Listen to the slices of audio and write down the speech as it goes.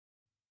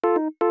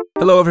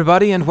Hello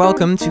everybody and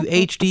welcome to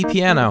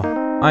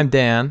HDpiano. I'm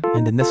Dan,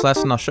 and in this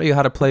lesson I'll show you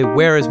how to play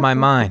Where Is My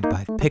Mind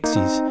by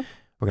Pixies.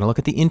 We're going to look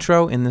at the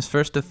intro in this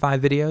first of 5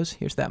 videos.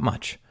 Here's that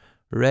much.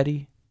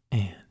 Ready,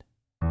 and...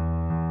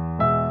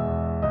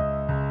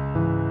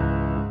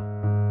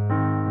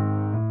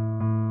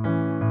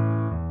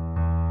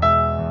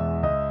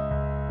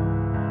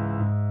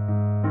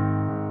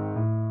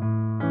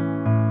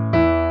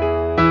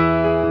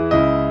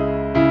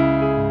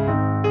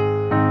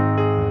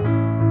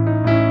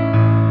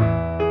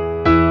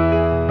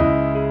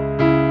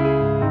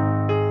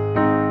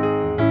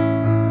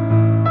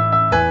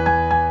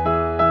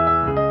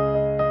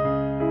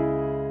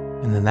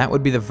 And then that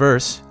would be the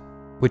verse,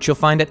 which you'll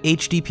find at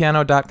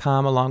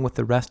HDpiano.com along with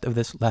the rest of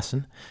this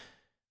lesson.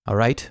 All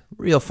right,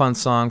 real fun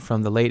song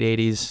from the late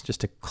 80s,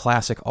 just a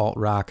classic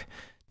alt-rock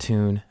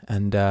tune.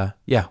 And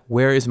yeah,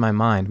 Where Is My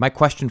Mind? My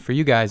question for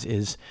you guys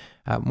is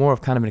more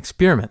of kind of an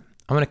experiment.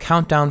 I'm going to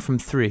count down from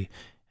 3.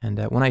 And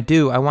when I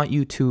do, I want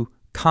you to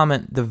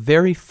comment the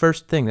very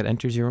first thing that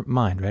enters your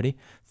mind. Ready?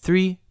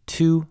 3,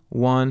 2,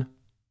 1.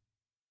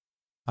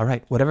 All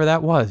right, whatever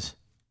that was,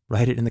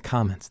 write it in the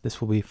comments.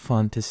 This will be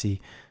fun to see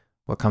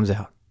what comes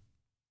out.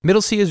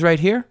 Middle C is right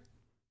here.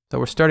 So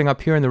we're starting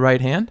up here in the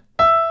right hand.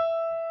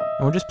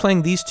 And we're just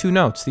playing these 2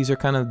 notes. These are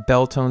kind of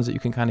bell tones that you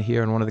can kind of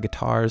hear on one of the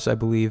guitars, I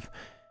believe.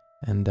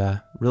 And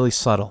really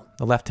subtle.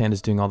 The left hand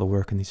is doing all the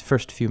work in these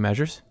first few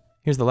measures.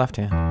 Here's the left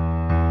hand.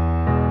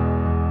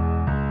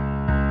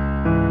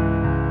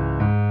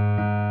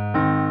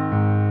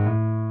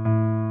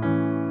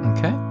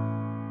 Okay.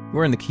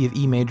 We're in the key of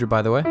E major,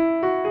 by the way.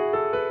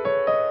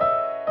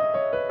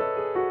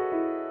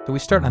 So we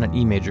start on an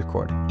E major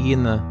chord. E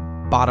in the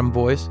bottom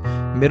voice,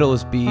 middle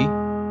is B,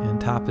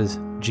 and top is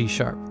G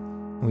sharp.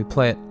 And we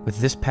play it with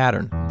this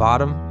pattern: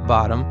 bottom,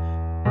 bottom,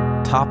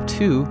 top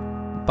 2,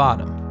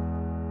 bottom.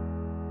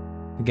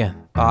 Again,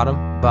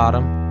 bottom,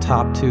 bottom,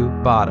 top 2,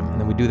 bottom. And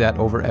then we do that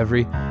over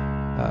every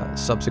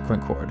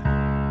subsequent chord.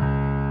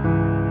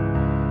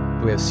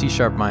 We have C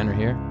sharp minor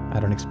here. I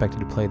don't expect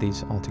you to play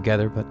these all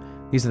together, but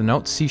these are the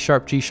notes: C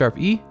sharp, G sharp,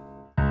 E.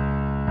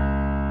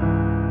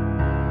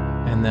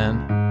 And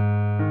then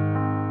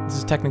this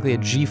is technically a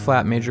G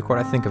flat major chord.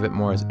 I think of it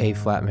more as A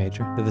flat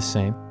major. They're the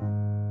same.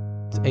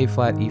 It's A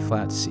flat, E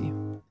flat, C.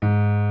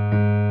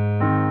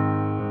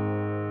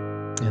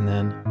 And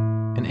then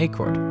an A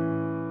chord.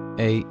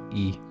 A,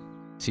 E,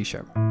 C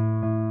sharp.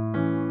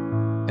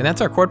 And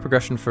that's our chord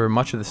progression for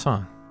much of the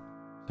song.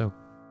 So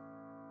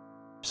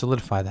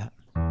solidify that.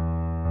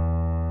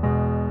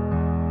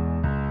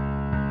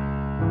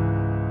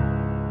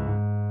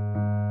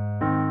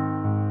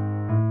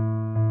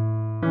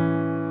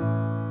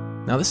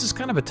 Now this is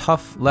kind of a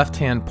tough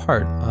left-hand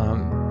part,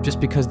 just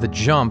because the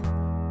jump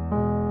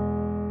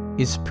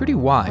is pretty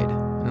wide,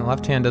 and the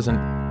left hand doesn't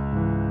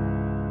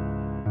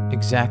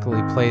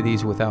exactly play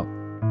these without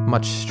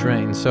much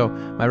strain. So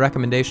my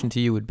recommendation to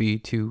you would be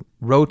to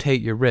rotate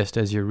your wrist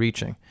as you're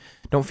reaching.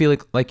 Don't feel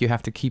like you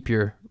have to keep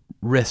your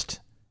wrist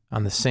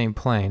on the same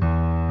plane.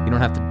 You don't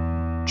have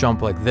to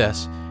jump like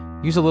this.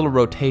 Use a little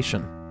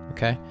rotation,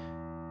 okay?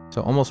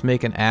 So almost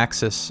make an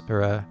axis or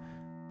a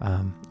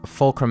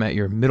fulcrum at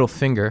your middle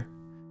finger,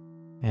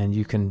 and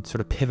you can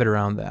sort of pivot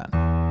around that.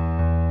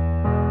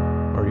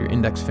 Or your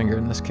index finger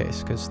in this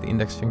case, because the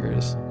index finger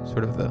is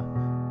sort of the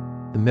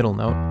middle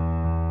note.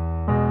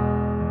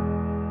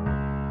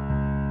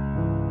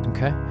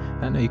 Okay?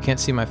 I know you can't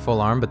see my full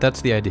arm, but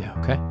that's the idea,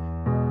 okay?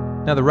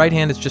 Now the right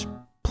hand is just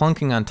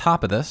plunking on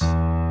top of this.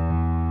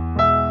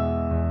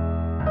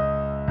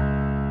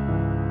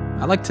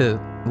 I like to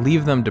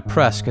leave them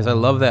depressed because I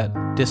love that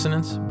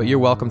dissonance, but you're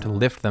welcome to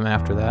lift them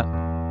after that.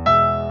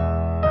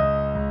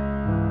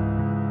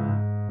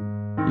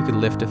 You could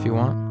lift if you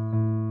want.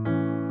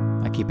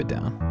 I keep it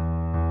down.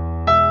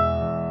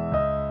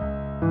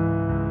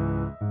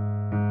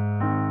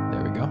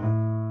 There we go.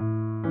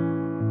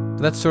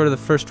 So that's sort of the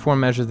first 4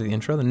 measures of the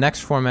intro. The next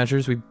 4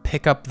 measures, we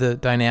pick up the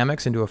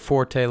dynamics into a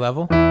forte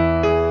level.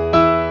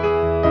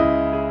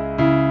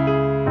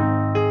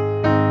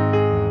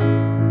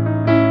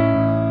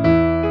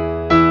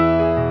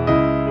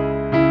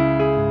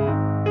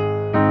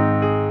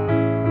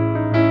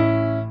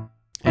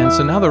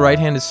 So now the right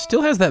hand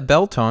still has that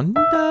bell tone,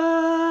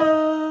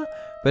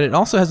 but it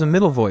also has a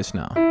middle voice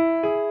now.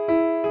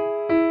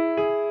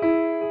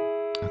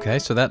 Okay,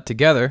 so that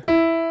together,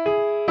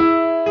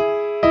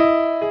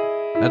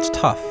 that's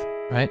tough,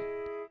 right?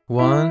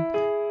 1,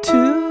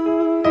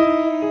 2, 3,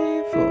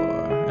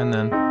 4, and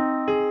then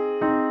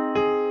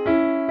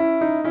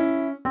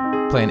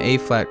play an A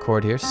flat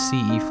chord here, C,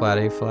 E flat,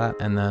 A flat,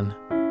 and then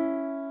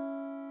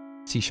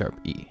C sharp,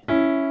 E.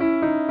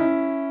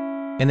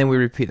 And then we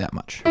repeat that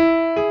much.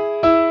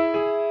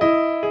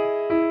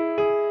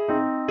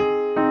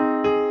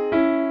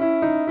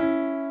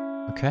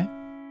 Okay,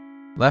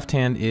 left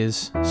hand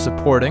is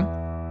supporting,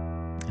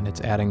 and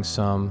it's adding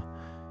some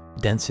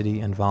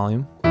density and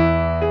volume.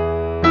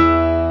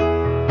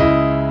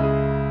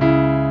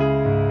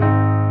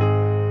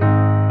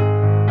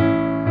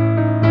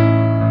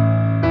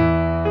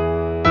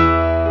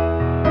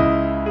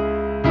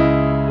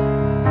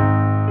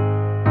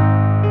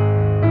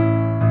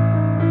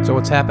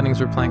 what's happening is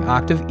we're playing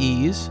octave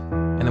E's,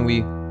 and then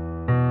we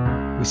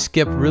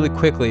skip really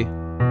quickly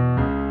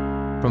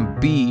from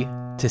B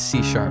to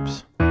C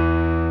sharps.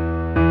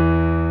 And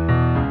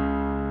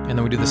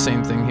then we do the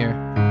same thing here.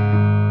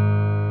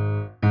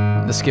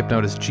 The skip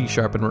note is G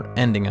sharp, and we're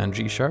ending on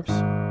G sharps.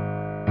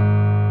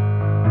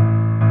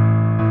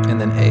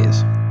 And then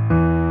A's.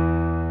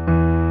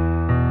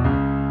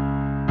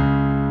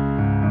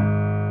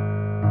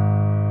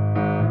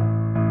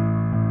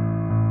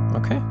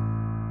 Okay.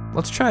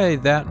 Let's try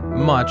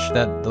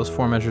those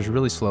 4 measures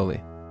really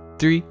slowly.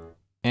 3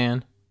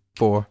 and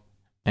 4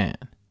 and.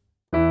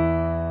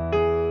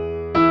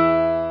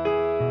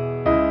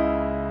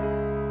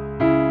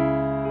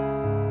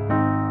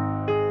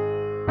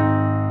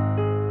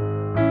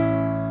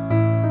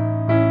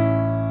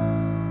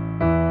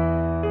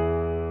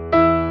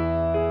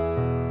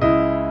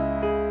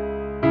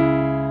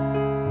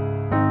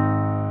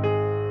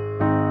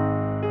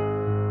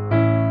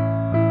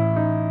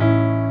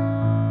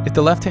 If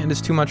the left hand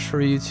is too much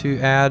for you to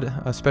add,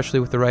 especially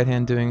with the right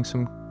hand doing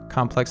some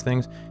complex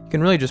things, you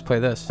can really just play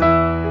this.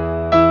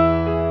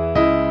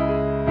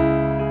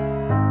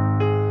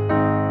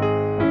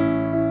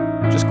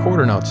 Just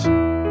quarter notes.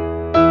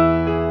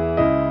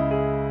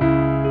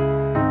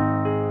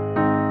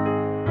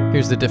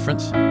 Here's the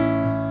difference.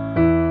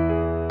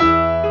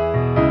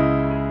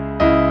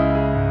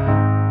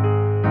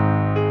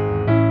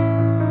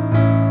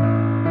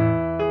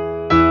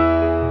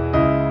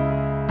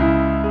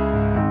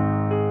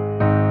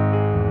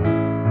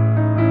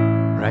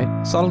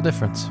 Subtle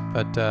difference,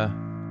 but it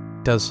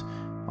does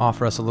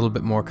offer us a little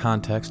bit more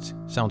context.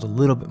 Sounds a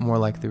little bit more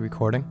like the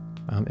recording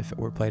if it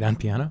were played on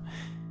piano.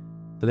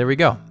 So there we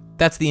go.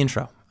 That's the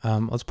intro.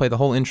 Let's play the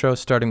whole intro,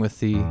 starting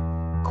with the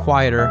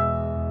quieter,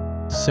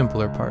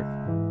 simpler part.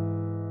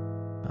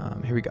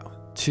 Here we go.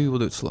 2, we'll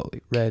do it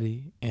slowly.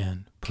 Ready,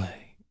 and play.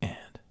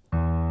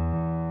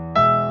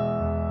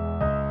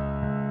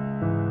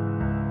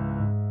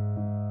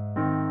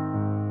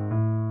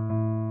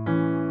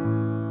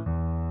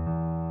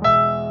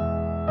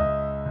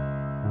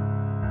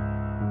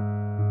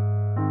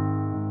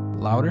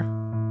 Louder.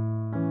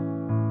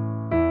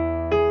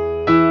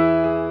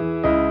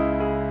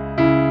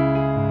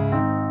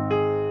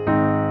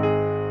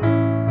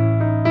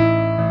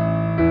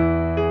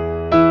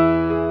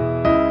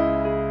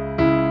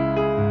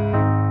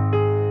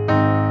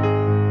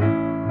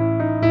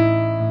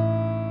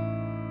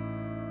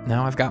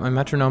 Now I've got my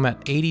metronome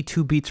at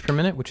 82 beats per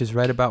minute, which is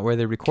right about where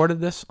they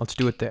recorded this. Let's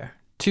do it there.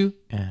 2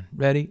 and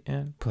ready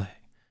and play.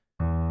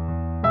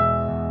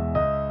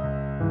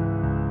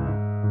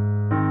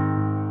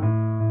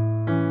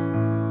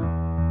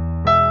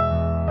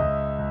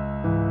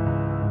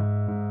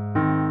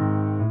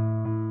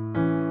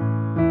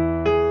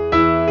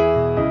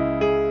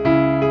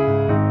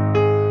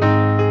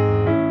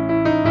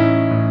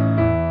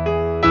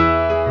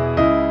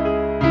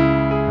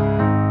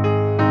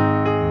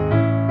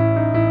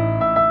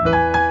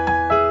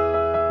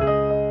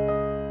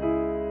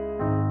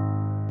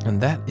 And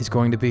that is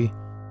going to be,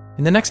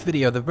 in the next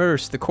video, the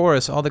verse, the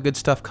chorus, all the good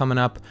stuff coming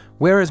up.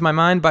 Where Is My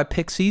Mind by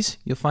Pixies.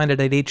 You'll find it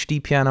at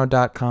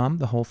HDpiano.com,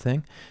 the whole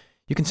thing.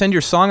 You can send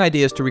your song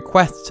ideas to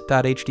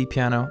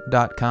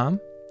requests.hdpiano.com.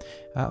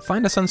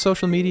 Find us on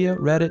social media,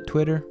 Reddit,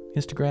 Twitter,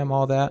 Instagram,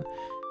 all that.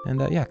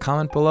 And yeah,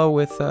 comment below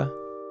with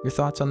your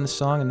thoughts on this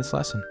song and this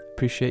lesson.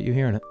 Appreciate you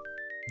hearing it.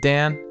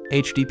 Dan,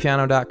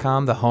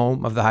 HDpiano.com, the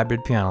home of the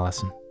hybrid piano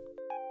lesson.